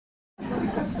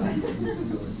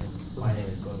My name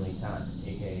is Boon Lee Tan,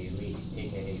 aka Lee,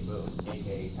 aka Boon,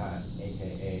 aka Tan,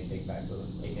 aka Big Bad Boon,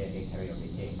 aka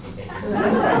Karaoke King, aka.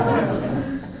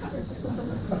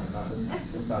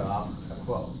 To start off, a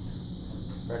quote.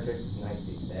 Frederick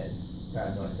Nietzsche said, "There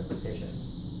are no interpretations,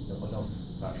 no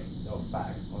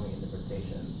facts, only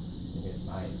interpretations. And here's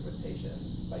my interpretation,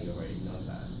 but you already know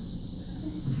that."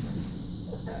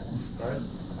 First,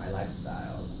 my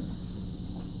lifestyle.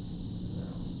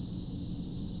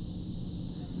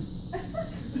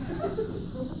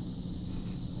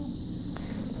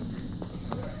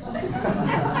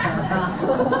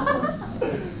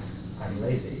 I'm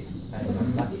lazy and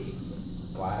I'm lucky.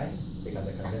 Why? Because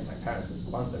I convinced my parents to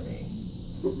sponsor me.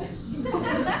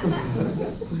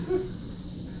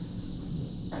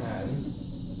 And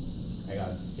I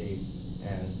got cheap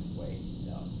and wait,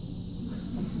 no.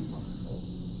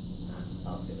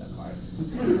 I'll skip that part.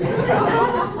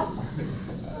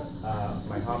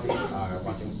 My hobbies are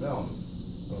watching films.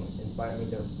 Inspired me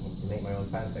to make my own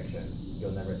fan fiction.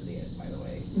 You'll never see it, by the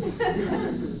way.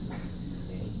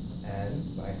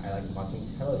 And I like watching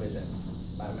television,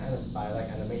 but I like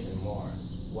animation more.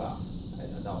 Well,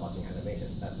 I'm not watching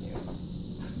animation, that's new.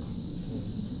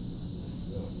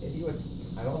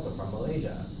 I'm also from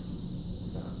Malaysia,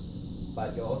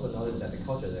 but you'll also notice that the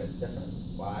culture there is different.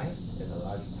 Why? There's a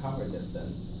large power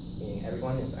distance, meaning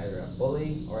everyone is either a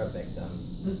bully or a victim.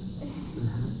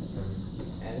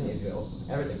 And if you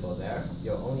ever to go there,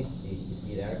 you'll only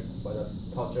be there for the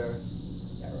culture,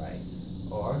 yeah right,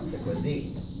 or the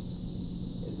cuisine.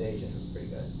 The Asian is pretty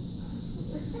good.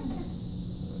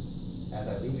 As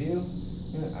I leave you,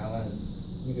 I want to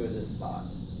leave you with this thought.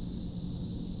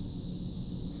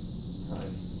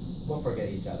 We'll forget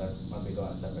each other once we go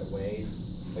our separate ways,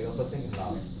 but you also think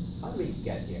about how did we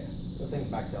get here? You'll think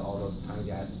back to all those times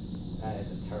you had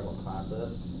the terrible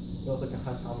classes. You also can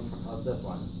how's this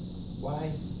one?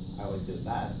 Why I would do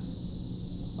that?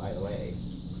 By the way,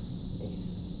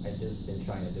 I just been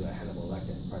trying to do a Hannibal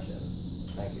Lecter impression.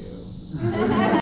 Thank you.